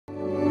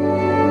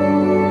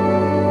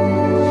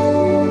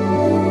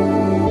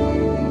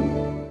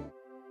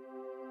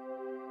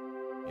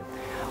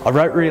I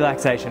wrote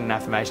Relaxation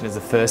Affirmation as the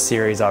first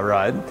series I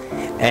wrote,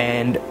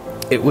 and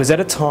it was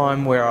at a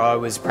time where I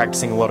was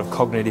practicing a lot of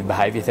cognitive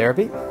behaviour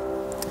therapy.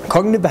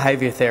 Cognitive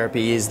behaviour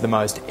therapy is the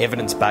most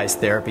evidence-based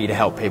therapy to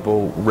help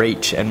people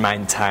reach and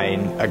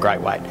maintain a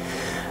great weight.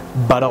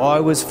 But I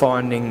was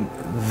finding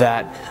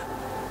that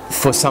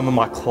for some of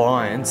my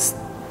clients,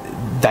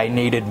 they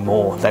needed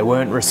more. They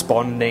weren't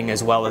responding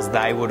as well as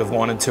they would have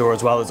wanted to, or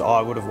as well as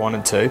I would have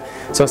wanted to.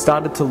 So I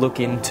started to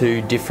look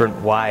into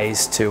different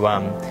ways to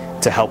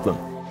help them.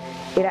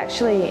 It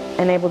actually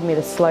enabled me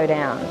to slow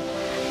down,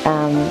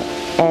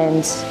 and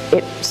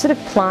it sort of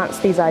plants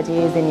these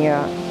ideas in your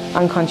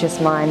unconscious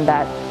mind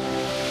that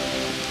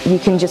you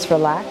can just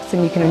relax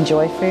and you can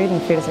enjoy food, and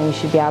food is something you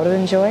should be able to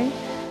enjoy.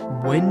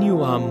 When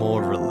you are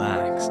more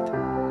relaxed,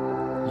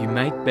 you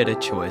make better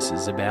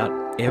choices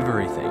about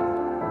everything,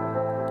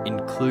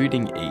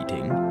 including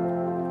eating,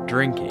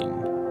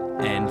 drinking,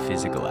 and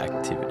physical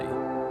activity.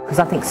 Because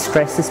I think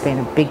stress has been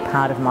a big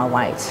part of my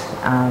weight.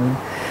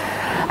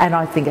 And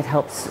I think it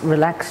helps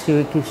relax you.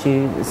 It gives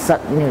you,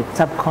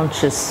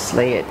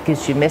 subconsciously, it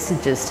gives you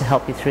messages to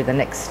help you through the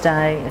next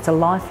day. It's a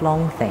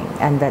lifelong thing,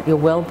 and that your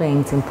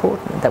well-being is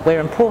important, that we're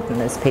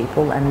important as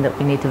people, and that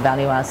we need to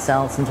value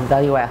ourselves and to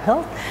value our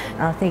health.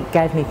 And I think it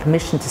gave me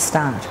permission to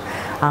start.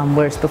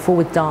 Whereas before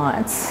with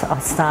diets, I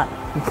start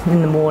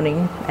in the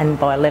morning and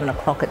by 11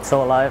 o'clock it's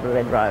all over,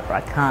 red rover.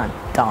 I can't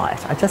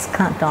diet. I just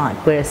can't diet.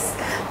 Whereas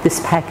this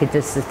package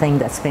is the thing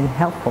that's been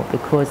helpful,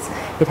 because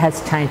it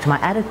has changed my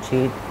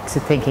attitude to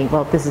thinking,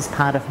 well, this is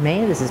part of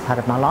me, this is part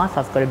of my life.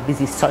 I've got a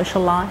busy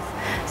social life,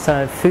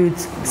 so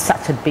food's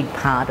such a big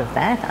part of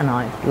that, and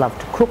I love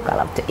to cook, I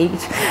love to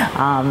eat,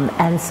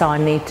 and so I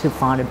need to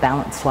find a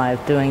balanced way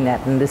of doing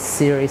that, and this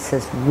series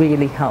has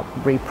really helped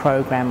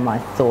reprogram my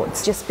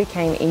thoughts. It just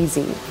became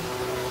easy.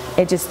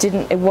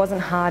 It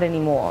wasn't hard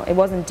anymore. It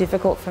wasn't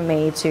difficult for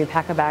me to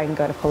pack a bag and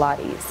go to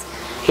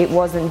Pilates. It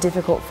wasn't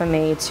difficult for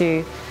me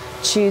to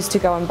choose to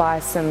go and buy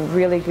some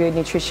really good,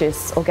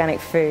 nutritious, organic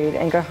food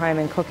and go home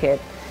and cook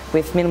it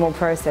with minimal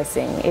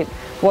processing. It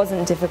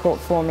wasn't difficult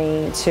for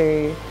me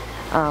to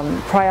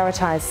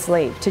prioritise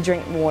sleep, to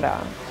drink water.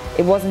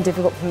 It wasn't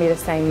difficult for me to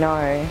say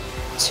no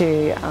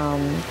to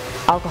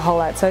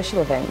alcohol at social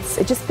events.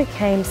 It just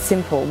became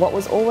simple. What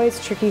was always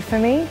tricky for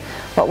me,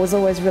 what was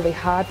always really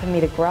hard for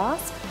me to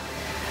grasp,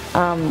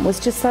 was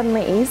just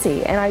suddenly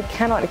easy. And I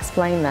cannot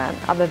explain that,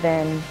 other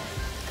than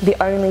the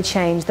only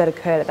change that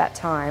occurred at that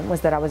time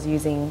was that I was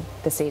using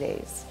the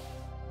CDs.